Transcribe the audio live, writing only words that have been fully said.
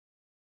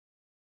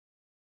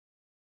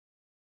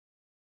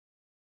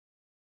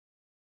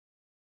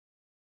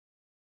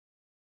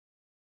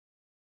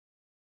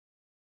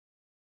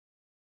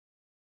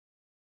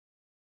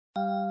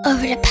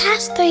Over the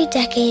past 3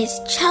 decades,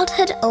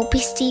 childhood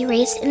obesity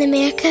rates in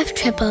America have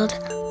tripled.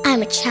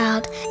 I'm a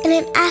child, and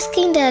I'm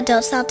asking the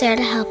adults out there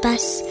to help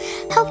us.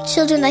 Help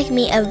children like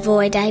me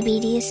avoid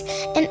diabetes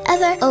and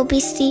other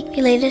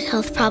obesity-related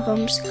health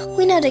problems.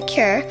 We know the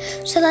cure,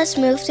 so let's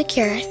move to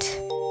cure it.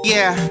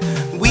 Yeah,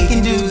 we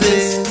can do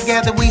this.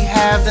 Together we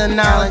have the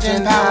knowledge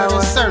and power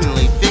to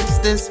certainly fix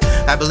this.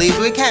 I believe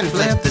we can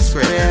flip the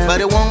script,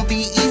 but it won't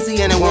be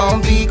easy and it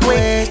won't be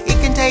quick. It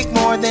can take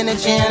more than a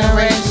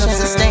generation of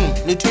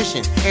sustained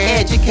nutrition,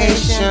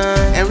 education,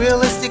 and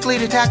realistically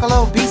to tackle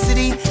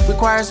obesity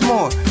requires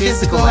more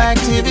physical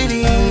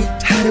activity.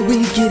 How did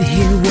we get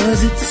here?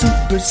 Was it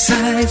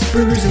supersized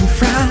burgers and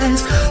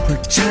fries, or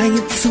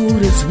giant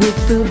sodas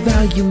with the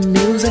value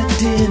meals at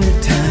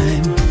dinner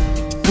time?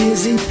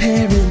 Busy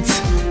parents,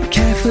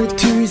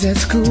 cafeterias at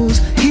schools,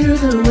 hear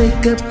the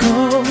wake-up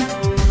call.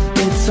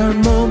 It's our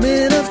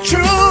moment of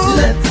truth.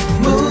 Let's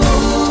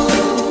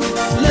move,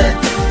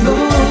 let's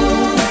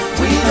move.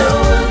 We know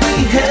what we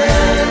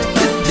have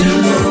to do.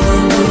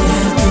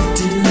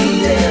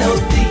 Eat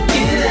healthy,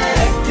 get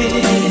active.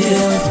 Eat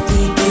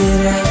healthy,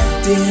 get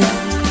active.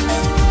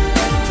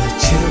 The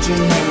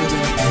children are the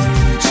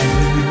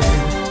future.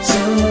 So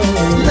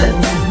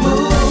let's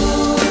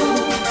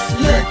move,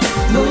 let's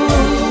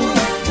move.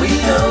 We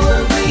know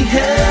what we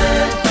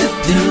have to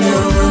do.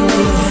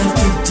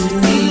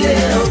 Eat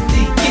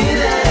healthy, get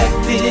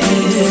active.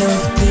 Eat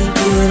healthy,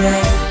 get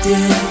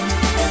active.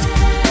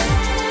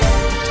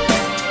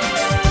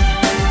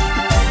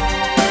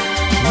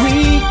 We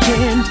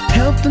can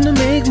help them to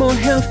make more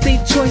healthy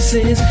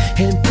choices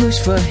and push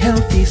for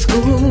healthy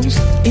schools.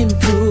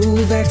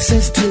 Improve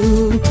access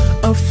to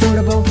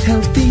affordable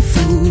healthy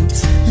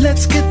foods.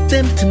 Let's get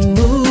them to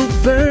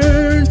move,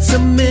 burn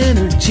some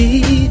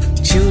energy.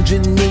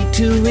 Children need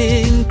to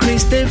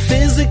increase their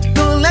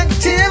physical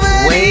activity.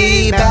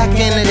 Way back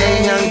in the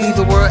day, young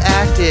people were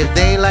active.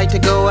 They like to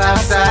go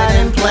outside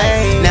and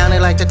play. Now they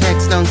like to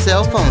text on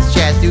cell phones,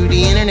 chat through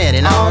the internet,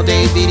 and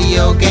all-day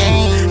video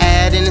games.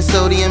 Add in the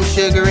sodium,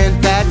 sugar, and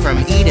fat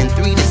from eating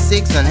 3 to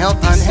 6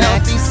 unhealthy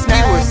snacks.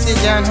 Fewer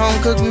sit-down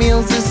home-cooked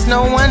meals. It's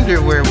no wonder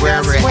we're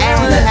where we're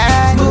at.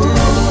 Let's move,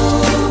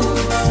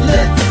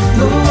 let's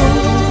move.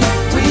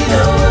 We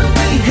know what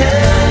we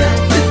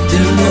have to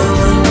do.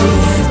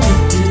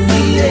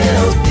 Eat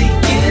healthy,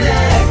 get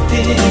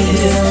active. Eat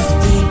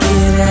healthy,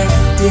 get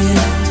active.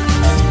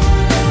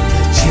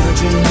 The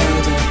children are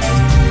the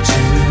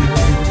future.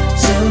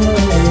 So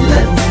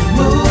let's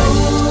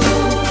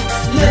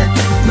move,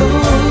 let's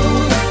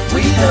move.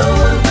 We know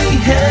what we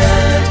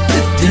have to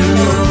do.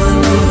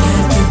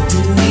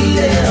 Eat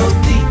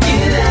healthy,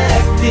 get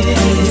active.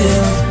 Eat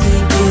healthy,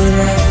 get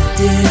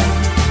active.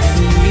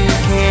 You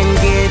can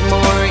get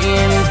more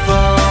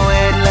info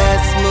at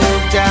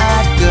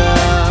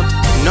letsmove.gov.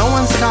 No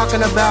one's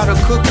talking about a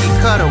cookie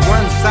cutter,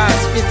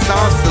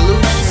 one-size-fits-all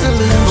solution. But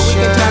we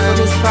can tackle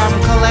this problem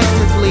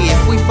collectively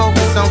if we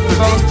focus on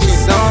prevention.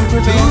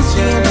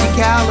 Empty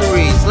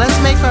calories. Let's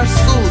make our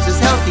schools as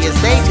healthy as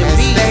they can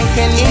be.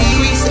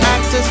 Increase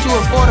access to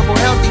affordable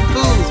healthy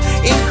foods.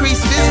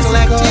 Increase physical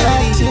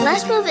activity.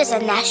 Let's Move is a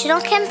national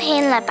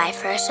campaign led by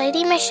First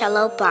Lady Michelle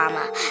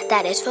Obama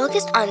that is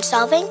focused on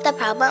solving the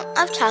problem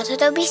of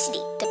childhood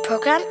obesity. The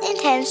program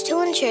intends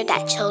to ensure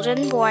that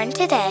children born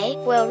today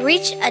will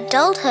reach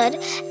adulthood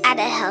at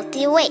a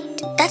healthy weight.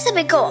 That's a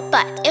big goal,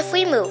 but if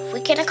we move,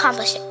 we can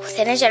accomplish it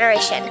within a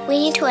generation. We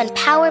need to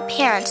empower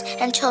parents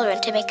and children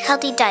to make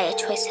healthy diet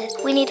choices.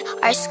 We need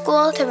our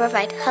school to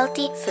provide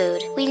healthy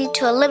food. We need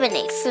to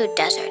eliminate food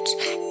deserts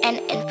and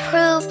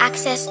improve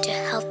access to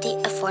healthy,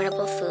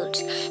 affordable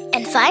foods.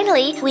 And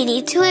finally, we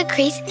need to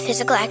increase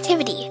physical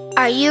activity.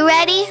 Are you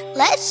ready?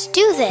 Let's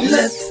do this.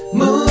 Let's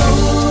move,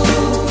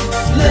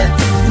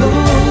 let's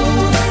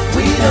move.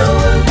 We know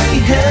what we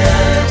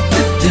have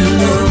to do.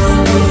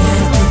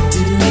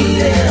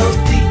 Eat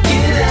healthy,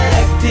 get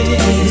active.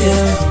 Eat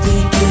healthy,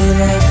 get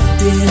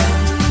active.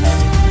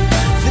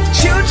 The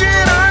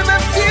children are the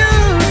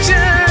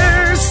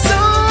future, so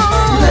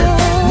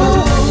let's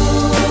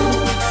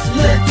move,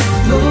 let's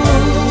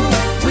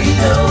move. We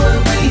know what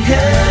we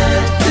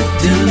have to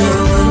do.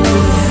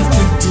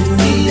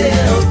 Eat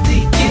healthy,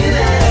 get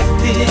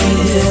active.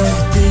 Eat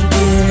healthy,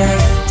 get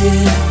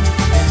active.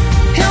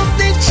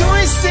 Healthy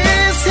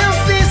choices,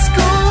 healthy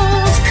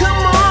schools.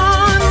 Come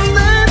on,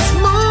 let's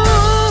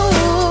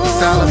move.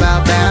 It's all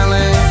about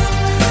balance.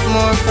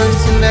 More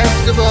fruits and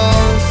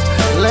vegetables.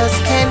 Less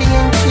candy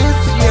and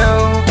chips, yo.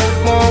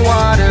 More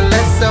water,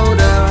 less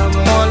soda.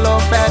 More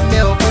low-fat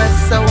milk, less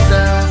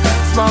soda.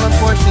 Smaller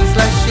portions,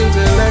 less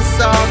sugar, less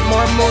salt.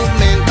 More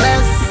movement.